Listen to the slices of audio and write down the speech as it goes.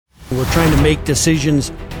We're trying to make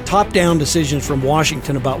decisions, top-down decisions from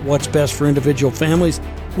Washington about what's best for individual families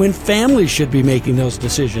when families should be making those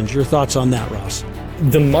decisions. Your thoughts on that, Ross?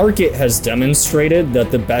 The market has demonstrated that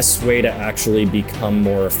the best way to actually become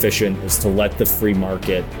more efficient is to let the free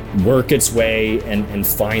market work its way and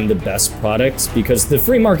find the best products, because the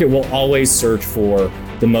free market will always search for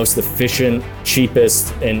the most efficient,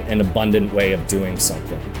 cheapest, and abundant way of doing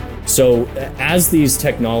something. So as these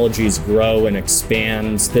technologies grow and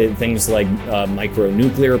expand, things like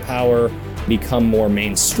micronuclear power become more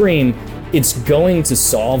mainstream, it's going to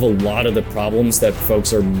solve a lot of the problems that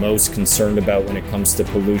folks are most concerned about when it comes to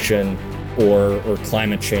pollution or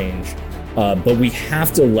climate change. But we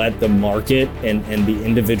have to let the market and the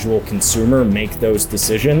individual consumer make those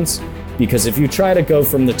decisions, because if you try to go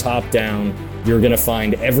from the top down, you're going to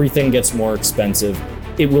find everything gets more expensive.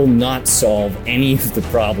 It will not solve any of the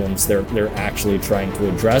problems they're actually trying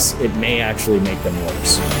to address. It may actually make them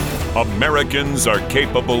worse. Americans are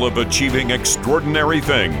capable of achieving extraordinary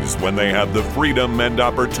things when they have the freedom and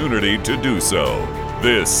opportunity to do so.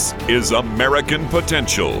 This is American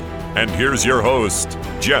Potential. And here's your host,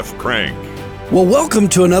 Jeff Crank. Well, welcome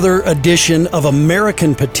to another edition of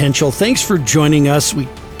American Potential. Thanks for joining us. We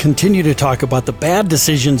continue to talk about the bad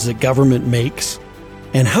decisions that government makes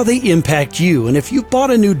and how they impact you. And if you've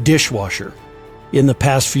bought a new dishwasher in the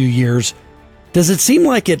past few years, does it seem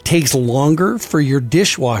like it takes longer for your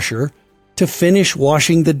dishwasher to finish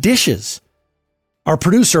washing the dishes? Our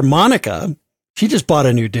producer, Monica, she just bought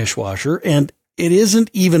a new dishwasher, and it isn't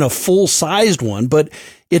even a full-sized one, but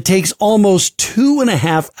it takes almost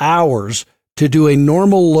 2.5 hours to do a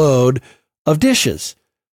normal load of dishes.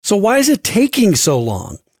 So why is it taking so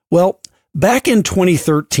long? Well, back in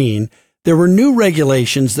 2013, there were new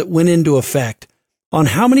regulations that went into effect on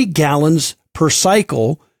how many gallons per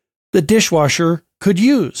cycle the dishwasher could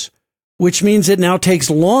use, which means it now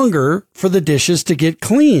takes longer for the dishes to get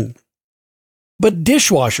clean. But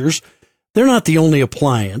dishwashers, they're not the only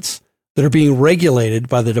appliance that are being regulated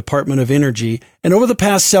by the Department of Energy. And over the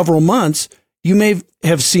past several months, you may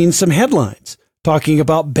have seen some headlines talking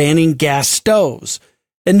about banning gas stoves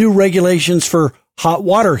and new regulations for hot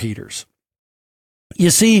water heaters.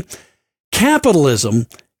 You see, capitalism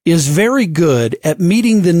is very good at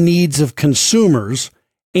meeting the needs of consumers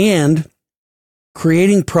and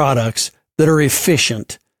creating products that are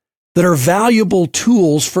efficient, that are valuable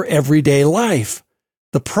tools for everyday life.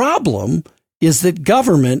 The problem is that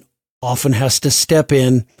government often has to step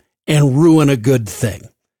in and ruin a good thing.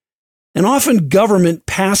 And often government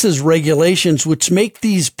passes regulations which make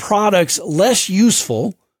these products less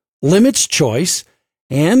useful, limits choice,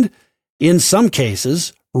 and in some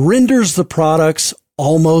cases, renders the products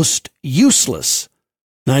almost useless.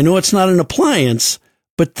 Now, I know it's not an appliance,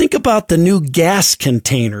 but think about the new gas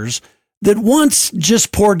containers that once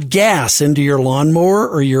just poured gas into your lawnmower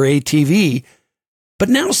or your ATV, but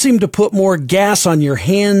now seem to put more gas on your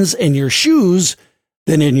hands and your shoes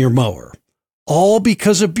than in your mower. All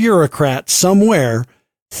because a bureaucrat somewhere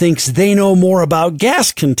thinks they know more about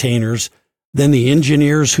gas containers than the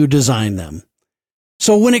engineers who designed them.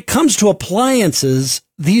 So when it comes to appliances,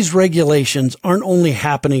 these regulations aren't only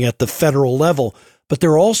happening at the federal level, but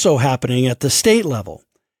they're also happening at the state level.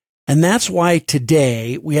 And that's why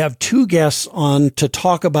today we have two guests on to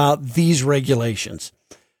talk about these regulations.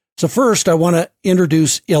 So first, I want to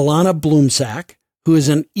introduce Ilana Blumsack, who is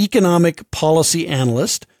an economic policy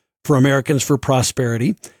analyst for Americans for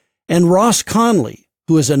Prosperity, and Ross Conley,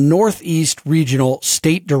 who is a Northeast Regional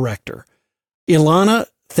State Director. Ilana,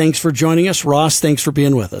 thanks for joining us. Ross, thanks for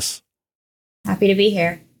being with us. Happy to be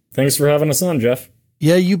here. Thanks for having us on, Jeff.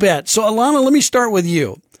 Yeah, you bet. So Ilana, let me start with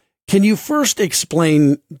you. Can you first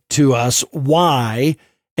explain to us why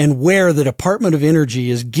and where the Department of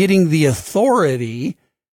Energy is getting the authority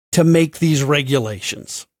to make these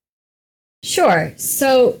regulations? Sure.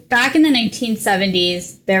 So back in the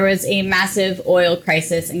 1970s, there was a massive oil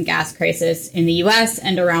crisis and gas crisis in the U.S.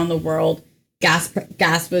 and around the world. Gas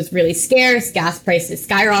was really scarce. Gas prices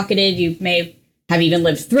skyrocketed. You may have even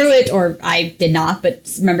lived through it, or I did not, but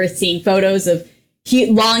remember seeing photos of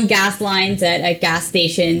long gas lines at gas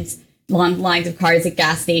stations, long lines of cars at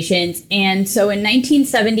gas stations. And so in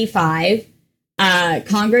 1975,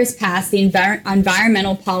 Congress passed the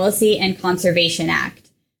Environmental Policy and Conservation Act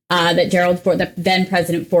that Gerald Ford, the then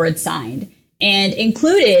President Ford, signed. And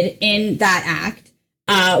included in that act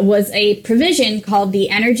was a provision called the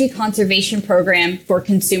Energy Conservation Program for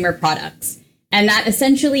Consumer Products. And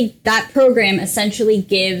that program essentially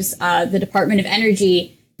gives the Department of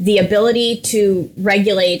Energy the ability to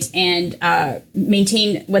regulate and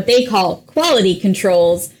maintain what they call quality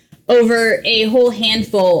controls over a whole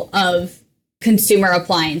handful of consumer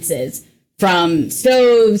appliances, from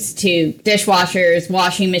stoves to dishwashers,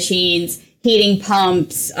 washing machines, heating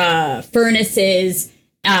pumps, furnaces,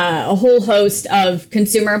 a whole host of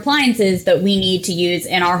consumer appliances that we need to use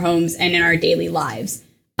in our homes and in our daily lives.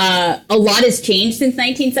 A lot has changed since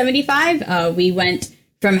 1975. We went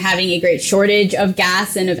from having a great shortage of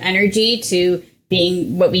gas and of energy to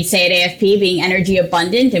being what we say at AFP, being energy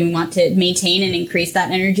abundant, and we want to maintain and increase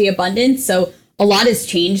that energy abundance. So a lot has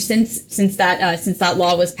changed since that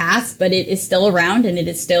law was passed, but it is still around, and it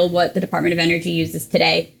is still what the Department of Energy uses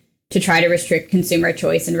today to try to restrict consumer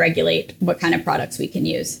choice and regulate what kind of products we can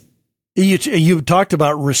use. You talked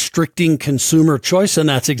about restricting consumer choice, and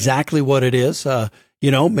that's exactly what it is.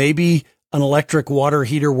 Maybe an electric water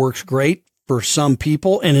heater works great for some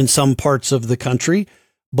people and in some parts of the country,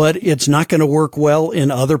 but it's not going to work well in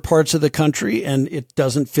other parts of the country, and it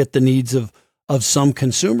doesn't fit the needs of some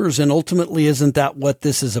consumers. And ultimately, isn't that what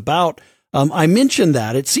this is about? I mentioned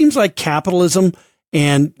that it seems like capitalism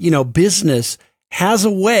and, business has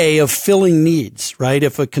a way of filling needs, right?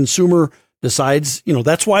 If a consumer decides,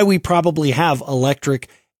 that's why we probably have electric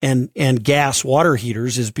and gas water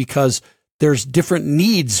heaters, is because there's different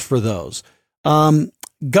needs for those.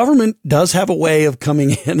 Government does have a way of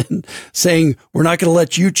coming in and saying, we're not going to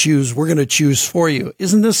let you choose. We're going to choose for you.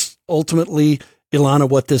 Isn't this ultimately, Ilana,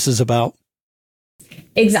 what this is about?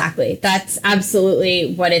 Exactly. That's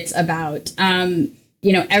absolutely what it's about.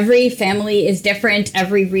 Every family is different.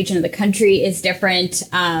 Every region of the country is different.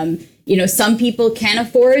 Some people can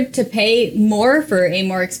afford to pay more for a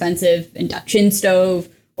more expensive induction stove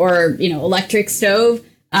or, electric stove.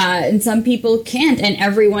 And some people can't. And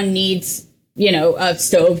everyone needs, a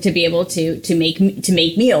stove to be able to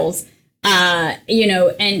make meals. And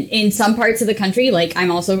in some parts of the country, like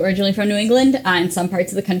I'm also originally from New England, in some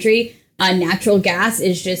parts of the country, natural gas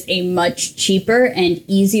is just a much cheaper and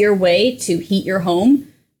easier way to heat your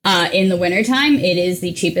home. In the wintertime, it is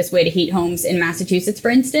the cheapest way to heat homes in Massachusetts,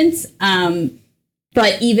 for instance.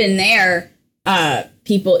 But even there,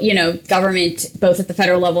 people, government, both at the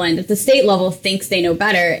federal level and at the state level, thinks they know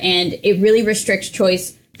better. And it really restricts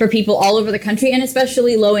choice for people all over the country, and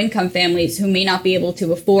especially low-income families who may not be able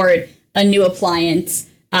to afford a new appliance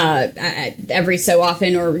every so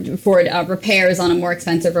often, or afford repairs on a more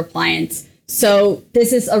expensive appliance. So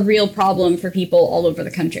this is a real problem for people all over the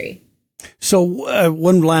country. So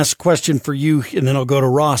one last question for you, and then I'll go to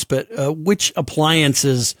Ross, but which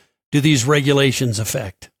appliances do these regulations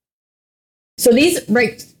affect? So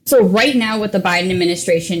right now what the Biden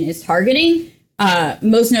administration is targeting,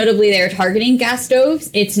 most notably they're targeting gas stoves.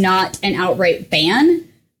 It's not an outright ban,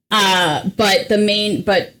 but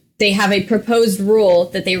they have a proposed rule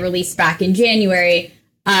that they released back in January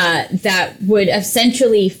that would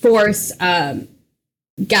essentially force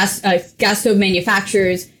gas stove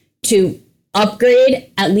manufacturers to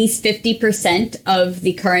upgrade at least 50% of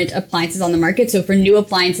the current appliances on the market. So for new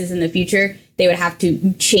appliances in the future, they would have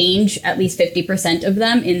to change at least 50% of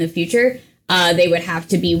them in the future. They would have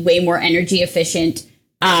to be way more energy efficient,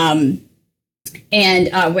 and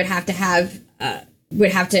would have to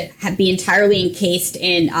be entirely encased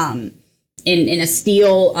in a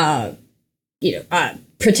steel,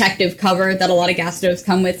 protective cover that a lot of gas stoves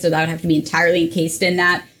come with. So that would have to be entirely encased in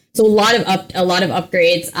that. So a lot of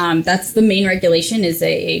upgrades. That's the main regulation, is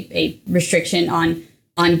a restriction on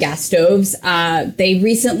gas stoves. They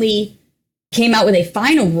recently came out with a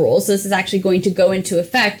final rule. So this is actually going to go into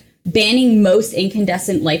effect, banning most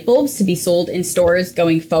incandescent light bulbs to be sold in stores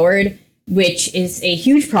going forward, which is a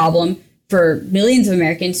huge problem for millions of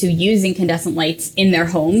Americans who use incandescent lights in their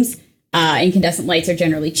homes. Incandescent lights are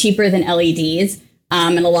generally cheaper than LEDs.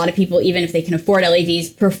 And a lot of people, even if they can afford LEDs,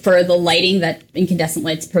 prefer the lighting that incandescent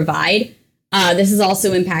lights provide. This has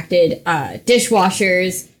also impacted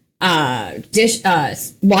dishwashers,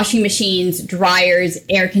 washing machines, dryers,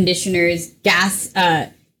 air conditioners, gas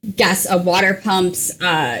water pumps,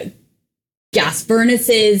 gas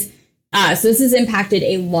furnaces. So this has impacted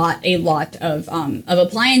a lot of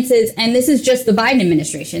appliances. And this is just the Biden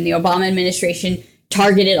administration. The Obama administration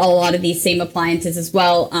targeted a lot of these same appliances as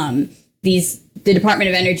well. The Department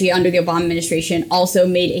of Energy under the Obama administration also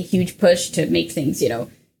made a huge push to make things,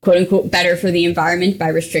 quote unquote, better for the environment by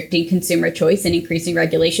restricting consumer choice and increasing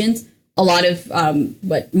regulations. A lot of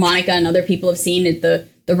what Monica and other people have seen is the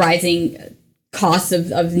rising costs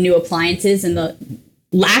of new appliances and the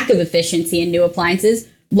lack of efficiency in new appliances,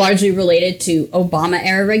 largely related to Obama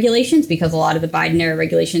era regulations, because a lot of the Biden era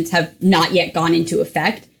regulations have not yet gone into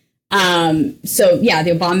effect.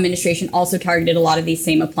 The Obama administration also targeted a lot of these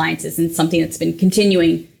same appliances, and something that's been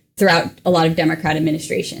continuing throughout a lot of Democrat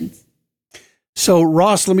administrations. So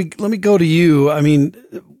Ross, let me go to you. I mean,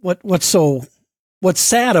 what's so what's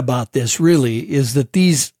sad about this really is that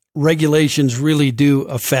these regulations really do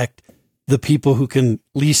affect the people who can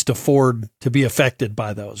least afford to be affected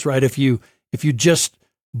by those, right? If you just,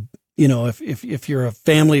 if you're a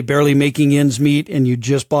family barely making ends meet and you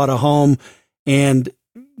just bought a home and,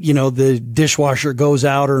 the dishwasher goes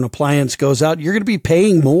out or an appliance goes out, you're going to be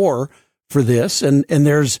paying more for this. And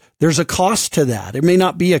there's a cost to that. It may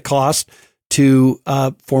not be a cost to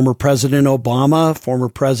former President Obama, former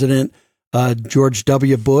President George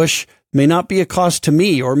W. Bush, may not be a cost to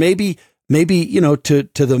me, or maybe to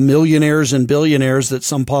the millionaires and billionaires that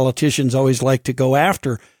some politicians always like to go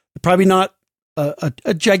after. Probably not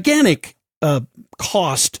a gigantic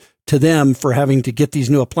cost to them for having to get these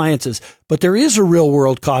new appliances, but there is a real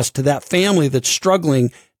world cost to that family that's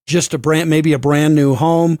struggling just maybe a brand new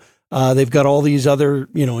home. They've got all these other,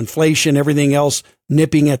 inflation, everything else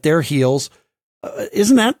nipping at their heels.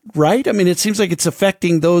 Isn't that right? I mean, it seems like it's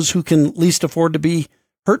affecting those who can least afford to be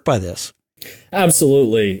hurt by this.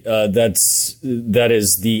 Absolutely. That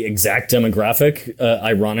is the exact demographic,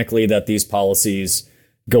 ironically, that these policies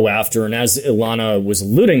go after. And as Ilana was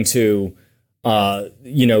alluding to,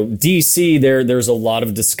 DC, there's a lot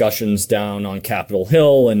of discussions down on Capitol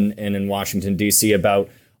Hill and in Washington, DC about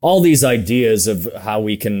all these ideas of how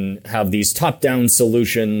we can have these top-down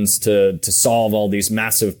solutions to solve all these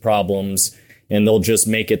massive problems, and they'll just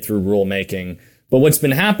make it through rulemaking. But what's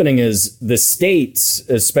been happening is the states,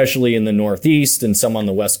 especially in the Northeast and some on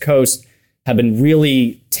the West Coast, have been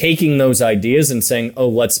really taking those ideas and saying, oh,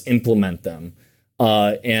 let's implement them.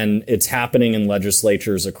 And it's happening in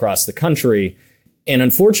legislatures across the country. And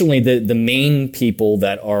unfortunately, the main people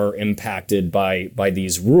that are impacted by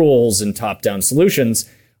these rules and top-down solutions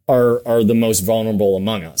are the most vulnerable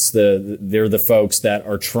among us. They're the folks that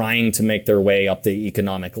are trying to make their way up the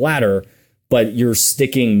economic ladder, but you're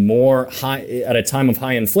sticking more high at a time of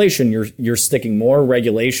high inflation. You're sticking more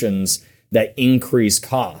regulations that increase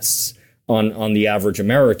costs on the average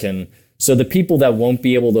American. So the people that won't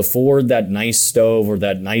be able to afford that nice stove or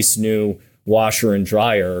that nice new washer and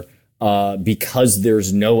dryer, because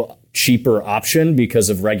there's no cheaper option because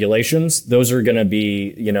of regulations, those are going to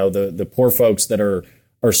be, the poor folks that are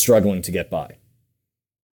struggling to get by.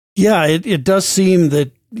 Yeah, it does seem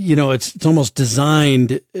that, it's almost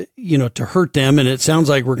designed, to hurt them. And it sounds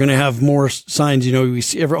like we're going to have more signs. We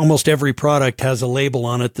see almost every product has a label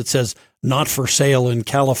on it that says not for sale in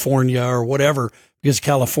California or whatever, because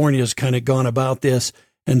California has kind of gone about this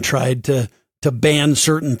and tried to ban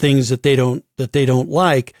certain things that they don't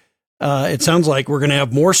like. It sounds like we're going to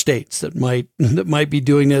have more states that might be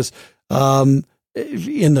doing this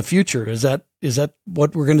in the future. Is that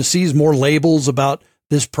what we're going to see? Is more labels about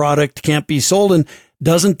this product can't be sold? And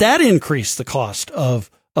doesn't that increase the cost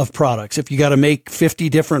of products if you got to make 50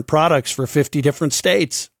 different products for 50 different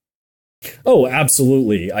states? Oh,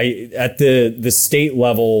 absolutely. At the state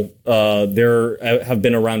level, there have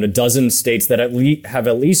been around a dozen states that have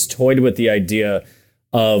at least toyed with the idea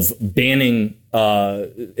of banning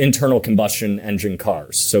internal combustion engine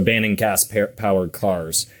cars, so banning gas-powered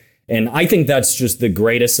cars. And I think that's just the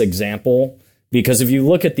greatest example, because if you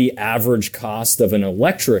look at the average cost of an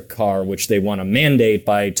electric car, which they want to mandate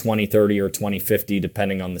by 2030 or 2050,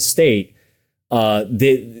 depending on the state,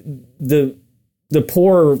 the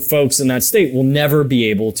poor folks in that state will never be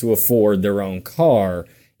able to afford their own car.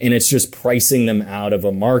 And it's just pricing them out of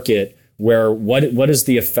a market where what is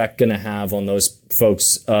the effect going to have on those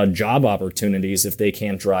folks' job opportunities if they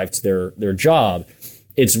can't drive to their job?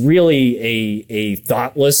 It's really a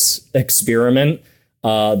thoughtless experiment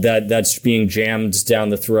that's being jammed down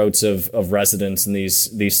the throats of residents in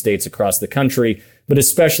these states across the country, but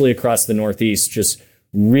especially across the Northeast, just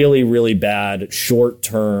really, really bad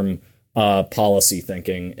short-term policy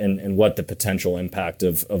thinking and what the potential impact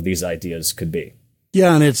of these ideas could be.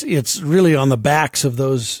 Yeah, and it's really on the backs of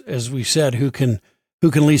those, as we said, who can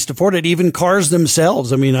least afford it. Even cars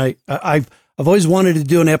themselves. I mean, I've always wanted to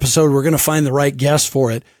do an episode. We're going to find the right guest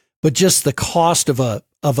for it, but just the cost of a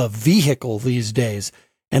vehicle these days,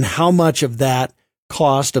 and how much of that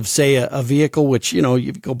cost of, say, a vehicle, which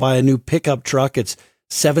you go buy a new pickup truck, it's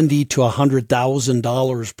 $70,000 to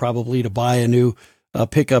 $100,000 probably to buy a new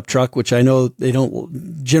pickup truck, which I know they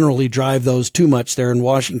don't generally drive those too much there in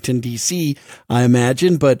Washington, D.C., I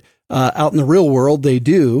imagine, but out in the real world, they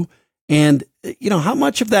do. And, how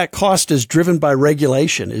much of that cost is driven by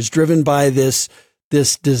regulation, is driven by this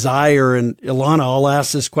desire? And Ilana, I'll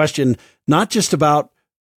ask this question, not just about,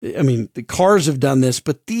 the cars have done this,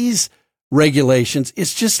 but these regulations,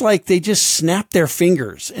 it's just like they just snap their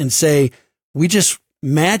fingers and say, we just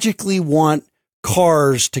magically want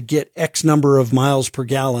cars to get X number of miles per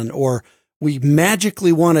gallon, or we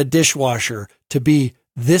magically want a dishwasher to be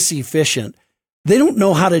this efficient. They don't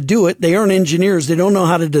know how to do it. They aren't engineers. They don't know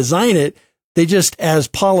how to design it. They just, as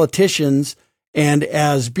politicians and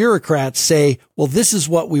as bureaucrats, say, well, this is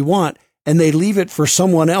what we want. And they leave it for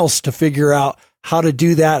someone else to figure out how to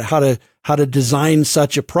do that, how to design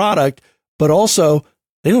such a product. But also,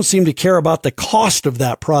 they don't seem to care about the cost of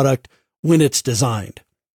that product when it's designed.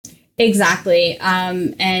 Exactly.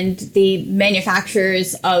 And the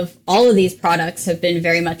manufacturers of all of these products have been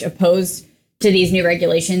very much opposed to these new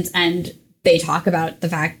regulations. And they talk about the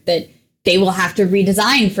fact that they will have to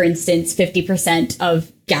redesign, for instance, 50%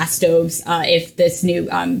 of gas stoves if this new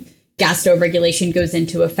gas stove regulation goes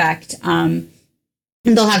into effect. And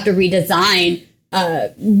they'll have to redesign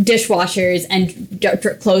dishwashers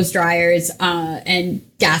and clothes dryers and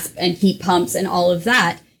gas and heat pumps and all of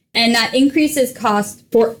that. And that increases costs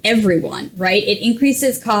for everyone, right? It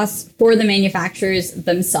increases costs for the manufacturers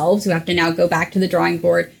themselves, who have to now go back to the drawing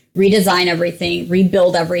board, redesign everything,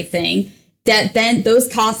 rebuild everything. That then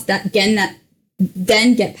those costs that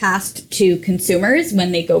then get passed to consumers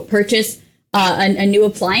when they go purchase a new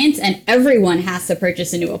appliance, and everyone has to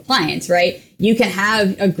purchase a new appliance, right? You can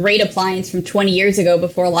have a great appliance from 20 years ago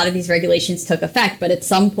before a lot of these regulations took effect, but at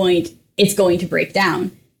some point it's going to break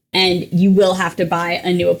down and you will have to buy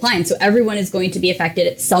a new appliance. So everyone is going to be affected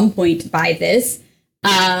at some point by this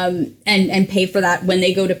and pay for that when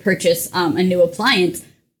they go to purchase a new appliance.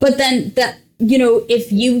 But then that,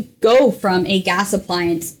 if you go from a gas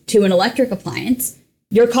appliance to an electric appliance,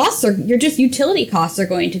 your utility costs are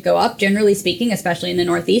going to go up, generally speaking, especially in the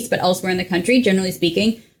Northeast, but elsewhere in the country, generally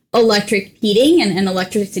speaking, electric heating and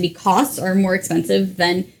electricity costs are more expensive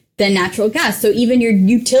than natural gas. So even your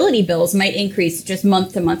utility bills might increase just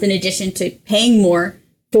month to month, in addition to paying more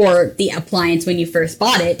for the appliance when you first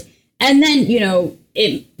bought it. And then,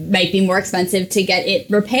 it might be more expensive to get it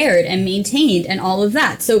repaired and maintained and all of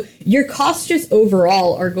that. So your costs just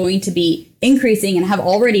overall are going to be increasing and have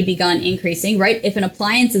already begun increasing, right? If an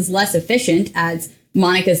appliance is less efficient, as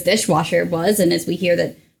Monica's dishwasher was, and as we hear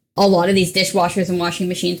that a lot of these dishwashers and washing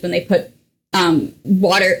machines, when they put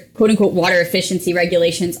water, quote unquote, water efficiency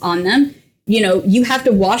regulations on them, you have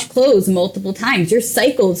to wash clothes multiple times. Your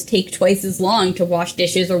cycles take twice as long to wash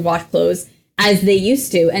dishes or wash clothes as they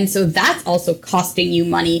used to. And so that's also costing you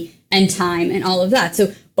money and time and all of that.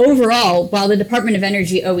 So overall, while the Department of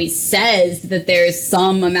Energy always says that there's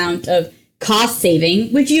some amount of cost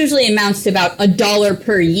saving, which usually amounts to about $1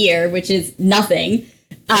 per year, which is nothing,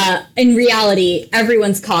 in reality,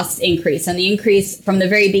 everyone's costs increase. And the increase from the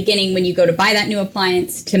very beginning, when you go to buy that new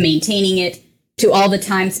appliance, to maintaining it, to all the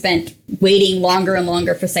time spent waiting longer and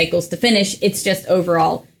longer for cycles to finish, it's just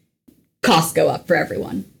overall costs go up for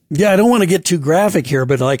everyone. Yeah, I don't want to get too graphic here,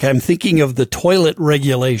 but I'm thinking of the toilet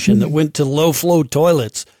regulation that went to low flow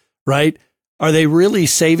toilets, right? Are they really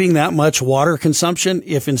saving that much water consumption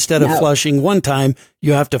if instead of flushing one time,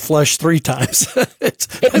 you have to flush 3 times? It's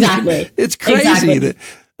crazy.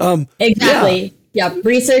 Exactly. Exactly. Yeah.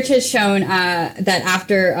 Research has shown that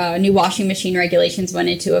after new washing machine regulations went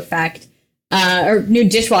into effect, or new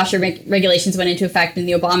dishwasher regulations went into effect in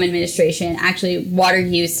the Obama administration, actually water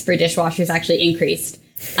use for dishwashers actually increased.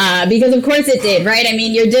 Because of course it did, right? I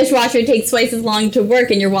mean, your dishwasher takes twice as long to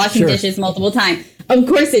work and you're washing dishes multiple times. Of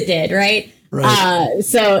course it did, right?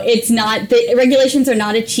 So it's not, the regulations are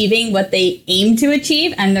not achieving what they aim to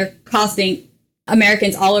achieve, and they're costing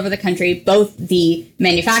Americans all over the country, both the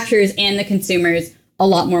manufacturers and the consumers, a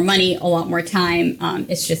lot more money, a lot more time.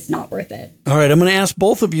 It's just not worth it. All right. I'm going to ask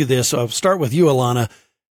both of you this. I'll start with you, Alana.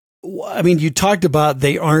 I mean, you talked about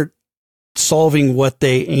they aren't solving what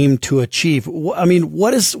they aim to achieve. I mean,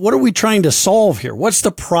 what are we trying to solve here? What's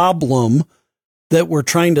the problem that we're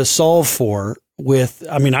trying to solve for with,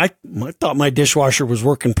 I thought my dishwasher was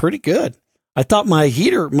working pretty good. I thought my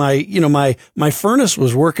heater, my furnace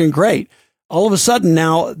was working great. All of a sudden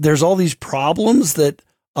now there's all these problems that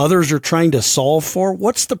others are trying to solve for.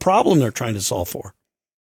 What's the problem they're trying to solve for?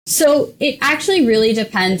 So it actually really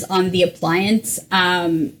depends on the appliance.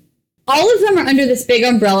 All of them are under this big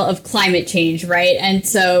umbrella of climate change, right? And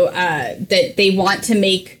so that they want to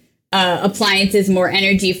make appliances more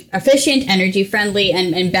energy efficient, energy friendly,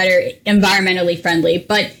 and better environmentally friendly.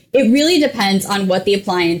 But it really depends on what the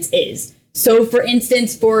appliance is. So, for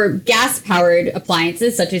instance, for gas-powered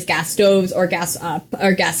appliances such as gas stoves or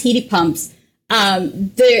gas heat pumps,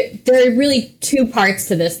 there are really 2 parts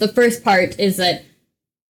to this. The first part is that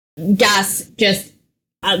gas just,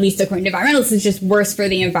 at least according to environmentalists, is just worse for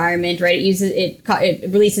the environment, right? It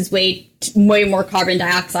releases way more carbon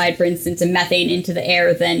dioxide, for instance, and methane into the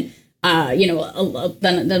air than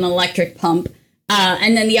an electric pump.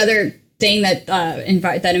 And then the thing that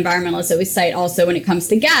that environmentalists always cite also when it comes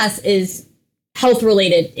to gas is health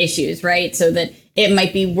related issues, right? So that it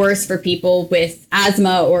might be worse for people with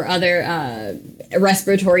asthma or other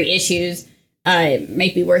respiratory issues. It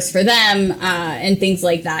might be worse for them and things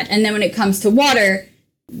like that. And then when it comes to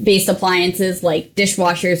water-based appliances like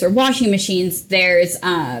dishwashers or washing machines, there's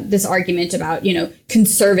this argument about,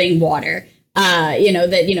 conserving water.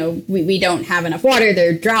 We don't have enough water, there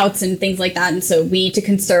are droughts and things like that. And so we need to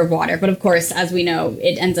conserve water. But of course, as we know,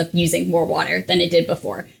 it ends up using more water than it did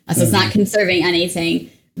before. So it's not conserving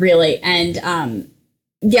anything really. And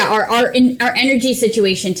our energy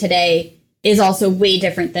situation today is also way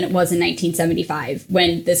different than it was in 1975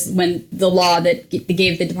 when the law that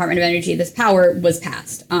gave the Department of Energy this power was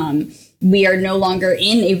passed. We are no longer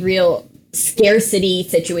in a real scarcity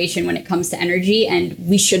situation when it comes to energy, and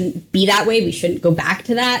we shouldn't be that way. We shouldn't go back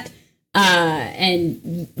to that.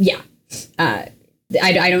 I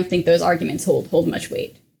don't think those arguments hold much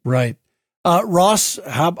weight. Right. Ross,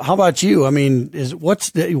 how about you? I mean, what's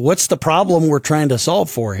the problem we're trying to solve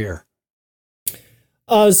for here?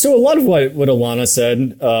 So a lot of what Alana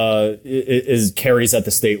said carries at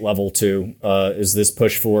the state level too. Is this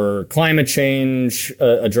push for climate change,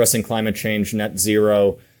 addressing climate change, net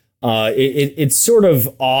zero? It's sort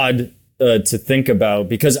of odd to think about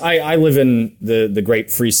because I live in the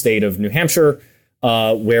great free state of New Hampshire,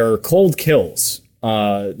 where cold kills.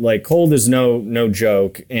 Cold is no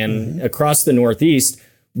joke, and across the Northeast,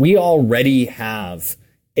 we already have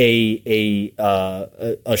a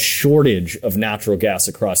shortage of natural gas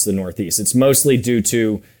across the Northeast. It's mostly due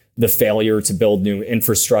to the failure to build new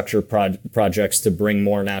infrastructure projects to bring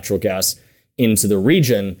more natural gas into the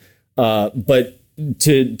region. But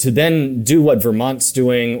to then do what Vermont's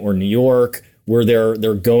doing or New York, where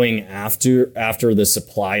they're going after the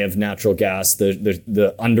supply of natural gas,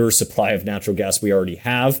 the undersupply of natural gas we already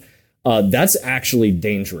have, that's actually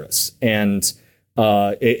dangerous. And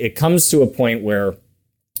it comes to a point where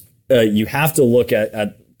you have to look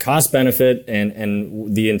at cost benefit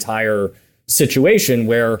and the entire situation,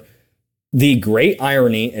 where the great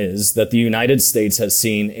irony is that the United States has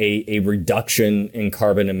seen a reduction in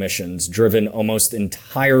carbon emissions driven almost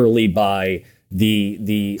entirely by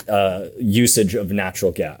the usage of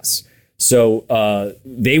natural gas. So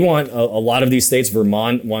they want a lot of these states.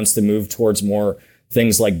 Vermont wants to move towards more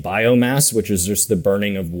things like biomass, which is just the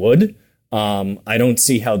burning of wood. I don't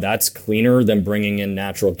see how that's cleaner than bringing in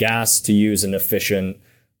natural gas to use in efficient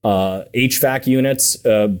HVAC units.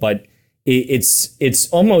 But it's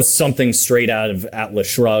almost something straight out of Atlas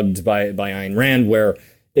Shrugged by Ayn Rand, where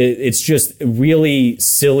it's just really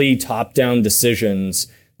silly top-down decisions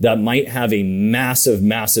that might have a massive,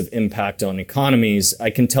 massive impact on economies. I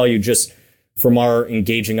can tell you just from our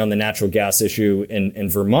engaging on the natural gas issue in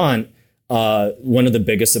Vermont, one of the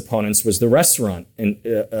biggest opponents was the restaurant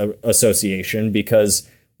association, because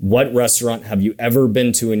what restaurant have you ever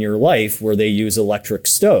been to in your life where they use electric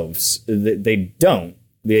stoves? They don't.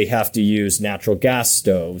 They have to use natural gas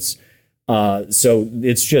stoves. So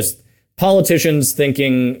it's just politicians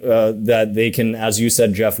thinking that they can, as you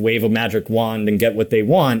said, Jeff, wave a magic wand and get what they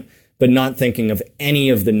want, but not thinking of any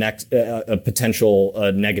of the next potential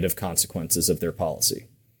negative consequences of their policy.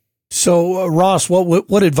 So, Ross,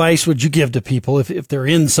 what advice would you give to people if they're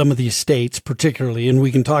in some of these states, particularly? And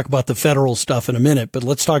we can talk about the federal stuff in a minute, but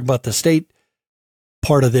let's talk about the state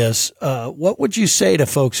part of this. What would you say to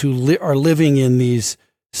folks who are living in these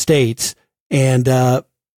states, and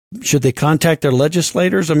should they contact their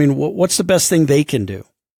legislators? I mean, what's the best thing they can do?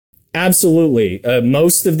 Absolutely.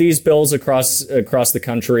 Most of these bills across the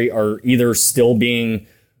country are either still being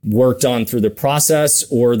worked on through the process,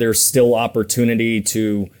 or there's still opportunity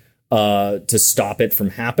to stop it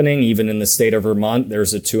from happening. Even in the state of Vermont,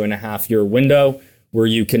 there's a 2.5-year window where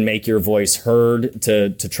you can make your voice heard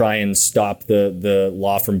to try and stop the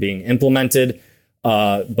law from being implemented.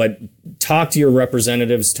 But talk to your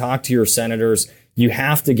representatives, talk to your senators. You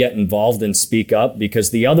have to get involved and speak up,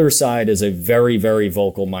 because the other side is a very, very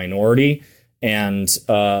vocal minority. And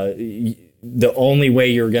the only way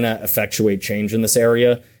you're going to effectuate change in this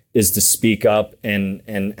area is to speak up and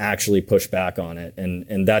actually push back on it.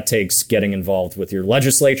 And that takes getting involved with your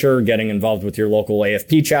legislature, getting involved with your local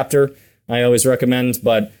AFP chapter. I always recommend,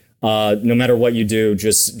 but no matter what you do,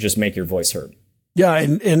 just make your voice heard. Yeah.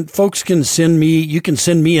 And folks you can send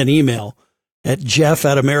me an email at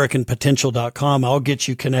jeff@americanpotential.com. I'll get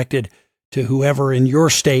you connected to whoever in your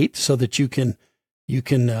state so that you can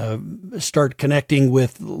start connecting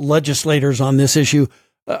with legislators on this issue.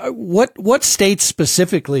 What states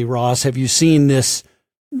specifically, Ross, have you seen this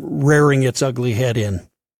rearing its ugly head in?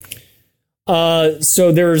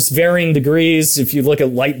 So there's varying degrees. If you look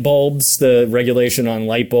at light bulbs, the regulation on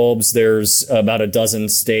light bulbs, there's about a dozen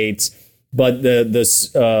states. But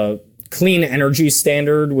the clean energy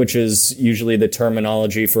standard, which is usually the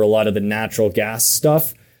terminology for a lot of the natural gas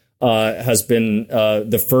stuff, has been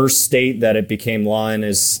the first state that it became law in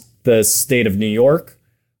is the state of New York.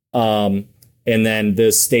 And then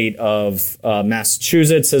the state of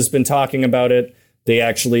Massachusetts has been talking about it. They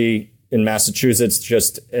actually, in Massachusetts,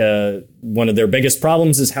 just one of their biggest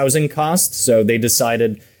problems is housing costs. So they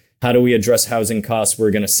decided, how do we address housing costs?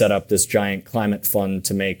 We're going to set up this giant climate fund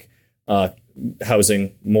to make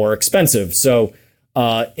housing more expensive. So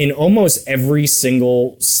in almost every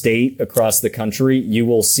single state across the country, you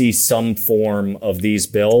will see some form of these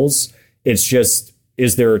bills. It's just,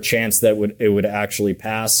 is there a chance that it would actually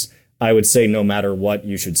pass? I would say no matter what,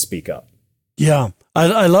 you should speak up. Yeah.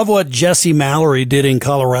 I love what Jesse Mallory did in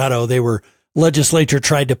Colorado. Legislature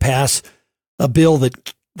tried to pass a bill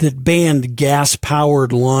that banned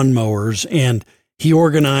gas-powered lawnmowers, and he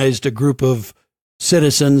organized a group of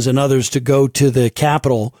citizens and others to go to the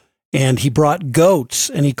Capitol, and he brought goats,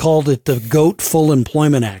 and he called it the Goat Full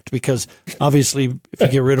Employment Act, because obviously if you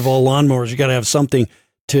get rid of all lawnmowers, you got to have something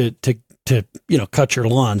to cut your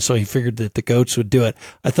lawn. So he figured that the goats would do it.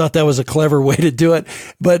 I thought that was a clever way to do it.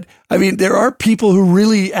 But I mean, there are people who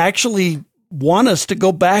really actually want us to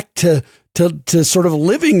go back to sort of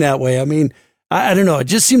living that way. I mean, I don't know. It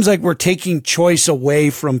just seems like we're taking choice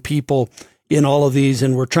away from people in all of these,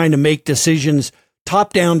 and we're trying to make decisions,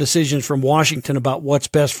 top-down decisions from Washington about what's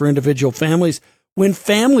best for individual families, when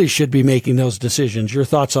families should be making those decisions. Your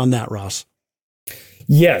thoughts on that, Ross?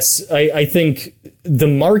 Yes, I think the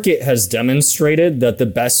market has demonstrated that the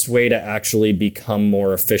best way to actually become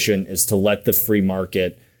more efficient is to let the free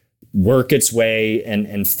market work its way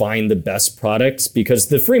and find the best products, because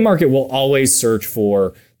the free market will always search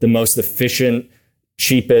for the most efficient,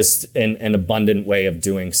 cheapest, and abundant way of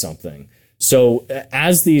doing something. So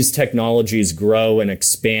as these technologies grow and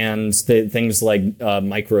expand, things like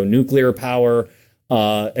micronuclear power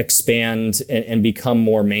expand and become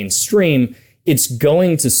more mainstream, it's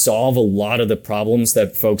going to solve a lot of the problems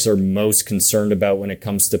that folks are most concerned about when it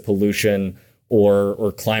comes to pollution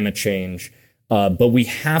or climate change. But we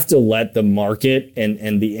have to let the market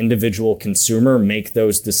and the individual consumer make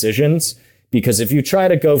those decisions, because if you try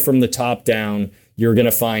to go from the top down, you're going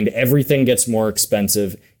to find everything gets more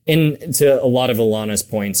expensive. And to a lot of Alana's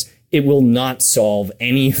points, it will not solve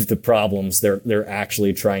any of the problems they're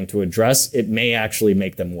actually trying to address. It may actually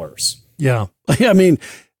make them worse. Yeah. I mean,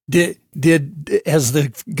 has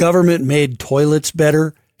the government made toilets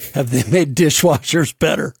better? Have they made dishwashers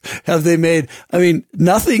better? Have they made,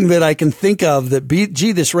 nothing that I can think of that,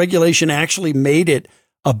 this regulation actually made it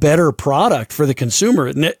a better product for the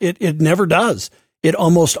consumer. It never does. It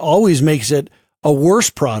almost always makes it a worse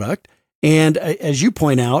product. And as you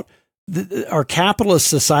point out, our capitalist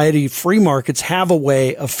society, free markets have a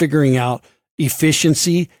way of figuring out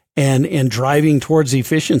efficiency and driving towards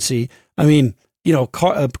efficiency.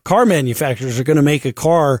 Car manufacturers are going to make a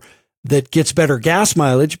car that gets better gas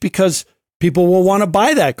mileage because people will want to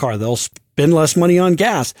buy that car. They'll spend less money on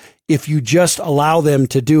gas if you just allow them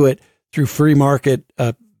to do it through free market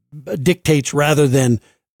dictates rather than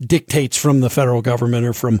dictates from the federal government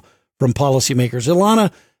or from policymakers.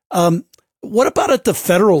 Alana, what about at the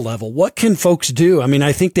federal level? What can folks do?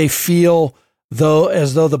 I think they feel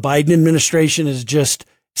as though the Biden administration is just,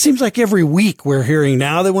 seems like every week we're hearing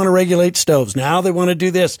now they want to regulate stoves. Now they want to do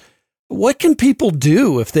this. What can people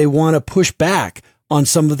do if they want to push back on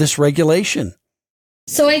some of this regulation?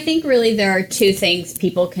 So I think really there are two things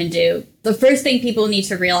people can do. The first thing people need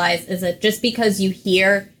to realize is that just because you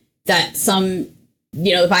hear that the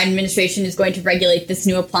Biden administration is going to regulate this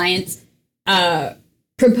new appliance,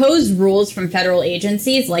 proposed rules from federal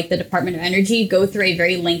agencies like the Department of Energy go through a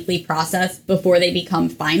very lengthy process before they become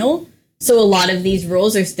final. So a lot of these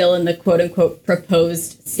rules are still in the quote unquote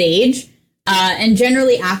proposed stage. And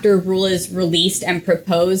generally after a rule is released and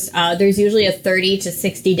proposed, there's usually a 30 to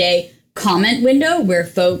 60 day comment window where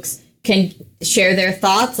folks can share their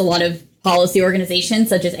thoughts. A lot of policy organizations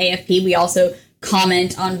such as AFP, we also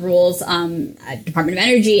comment on rules at Department of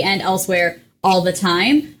Energy and elsewhere all the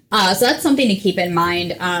time. So that's something to keep in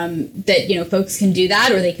mind, that, folks can do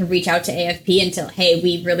that, or they can reach out to AFP and tell, hey,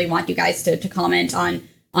 we really want you guys to comment on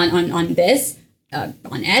this,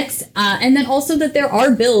 on X. And then also that there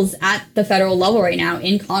are bills at the federal level right now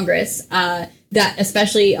in Congress that,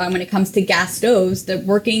 especially when it comes to gas stoves, they're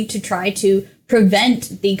working to try to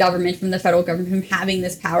prevent the government, from the federal government, from having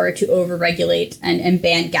this power to overregulate and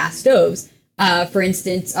ban gas stoves. For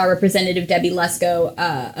instance, our Representative Debbie Lesko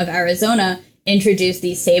of Arizona introduced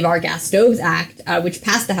the Save Our Gas Stoves Act, which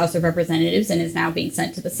passed the House of Representatives and is now being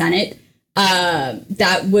sent to the Senate.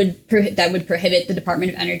 That would prohibit the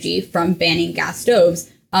Department of Energy from banning gas stoves.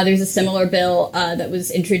 There's a similar bill that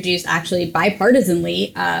was introduced actually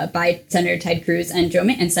bipartisanly by Senator Ted Cruz and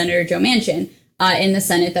Senator Joe Manchin in the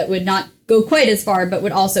Senate that would not go quite as far, but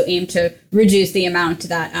would also aim to reduce the amount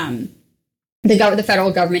that the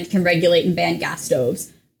federal government can regulate and ban gas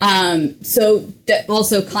stoves.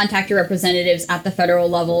 Also contact your representatives at the federal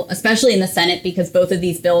level, especially in the Senate, because both of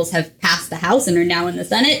these bills have passed the House and are now in the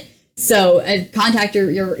Senate. So contact your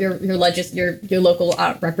local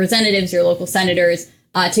representatives, your local senators,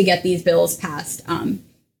 to get these bills passed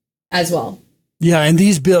as well. Yeah, and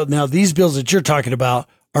these bills that you're talking about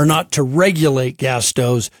are not to regulate gas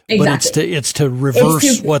stoves, but it's to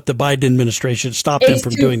reverse what the Biden administration stopped them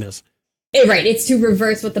from doing this. Right, it's to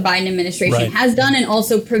reverse what the Biden administration has done and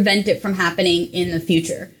also prevent it from happening in the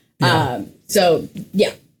future. Yeah.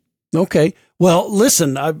 Okay. Well,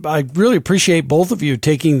 listen, I really appreciate both of you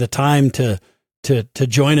taking the time to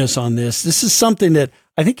join us on this. This is something that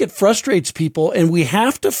I think it frustrates people, and we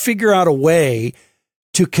have to figure out a way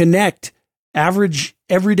to connect average,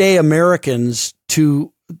 everyday Americans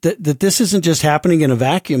to that this isn't just happening in a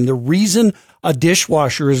vacuum. The reason a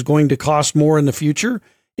dishwasher is going to cost more in the future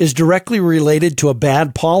is directly related to a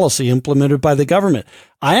bad policy implemented by the government.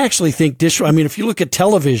 I actually think if you look at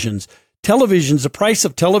televisions, the price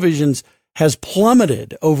of televisions has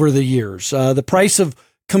plummeted over the years. The price of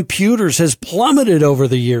computers has plummeted over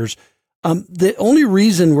the years. The only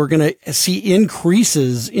reason we're going to see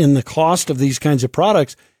increases in the cost of these kinds of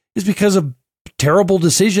products is because of terrible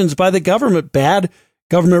decisions by the government, bad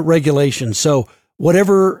government regulation. So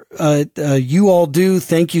whatever you all do,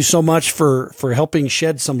 thank you so much for helping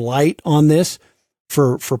shed some light on this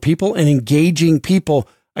for people and engaging people.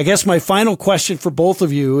 I guess my final question for both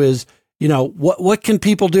of you is, what can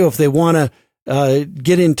people do if they want to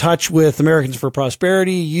get in touch with Americans for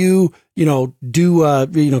Prosperity?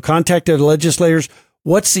 Contact their legislators.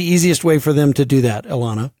 What's the easiest way for them to do that,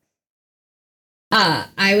 Ilana?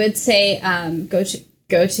 I would say go to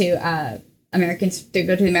the Americans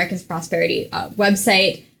for Prosperity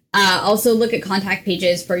website. Also look at contact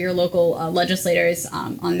pages for your local legislators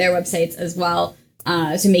on their websites as well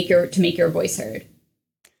to make your voice heard.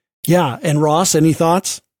 Yeah, and Ross, any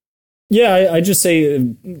thoughts? Yeah, I just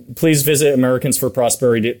say, please visit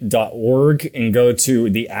americansforprosperity.org and go to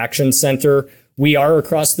the Action Center. We are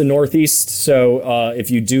across the Northeast, so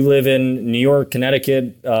if you do live in New York,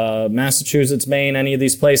 Connecticut, Massachusetts, Maine, any of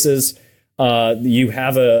these places, you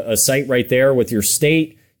have a site right there with your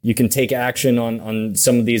state. You can take action on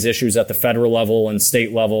some of these issues at the federal level and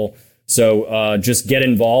state level. So just get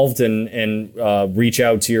involved and reach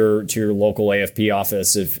out to your local AFP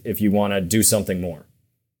office if you want to do something more.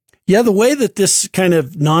 Yeah, the way that this kind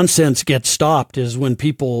of nonsense gets stopped is when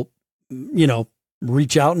people,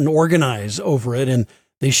 reach out and organize over it, and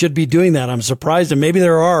they should be doing that. I'm surprised, and maybe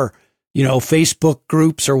there are, Facebook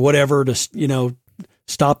groups or whatever to,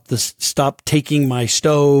 stop taking my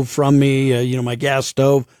stove from me, my gas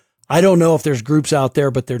stove. I don't know if there's groups out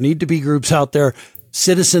there, but there need to be groups out there.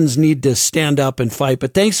 Citizens need to stand up and fight.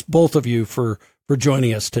 But thanks both of you for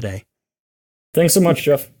joining us today. Thanks so much,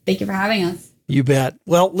 Jeff. Thank you for having us. You bet.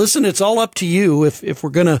 Well, listen, it's all up to you if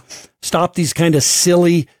we're going to stop these kind of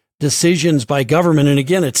silly decisions by government. And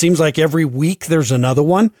again, it seems like every week there's another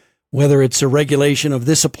one, whether it's a regulation of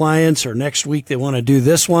this appliance or next week they want to do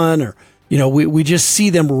this one, or, we just see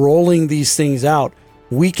them rolling these things out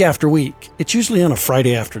week after week. It's usually on a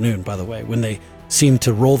Friday afternoon, by the way, when they seem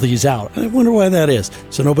to roll these out. I wonder why that is.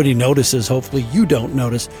 So nobody notices. Hopefully you don't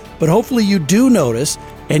notice, but hopefully you do notice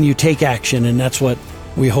and you take action. And that's what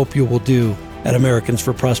we hope you will do at Americans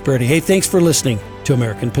for Prosperity. Hey, thanks for listening to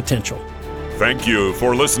American Potential. Thank you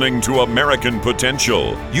for listening to American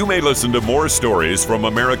Potential. You may listen to more stories from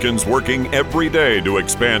Americans working every day to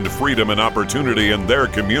expand freedom and opportunity in their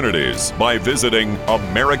communities by visiting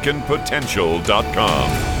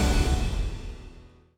AmericanPotential.com.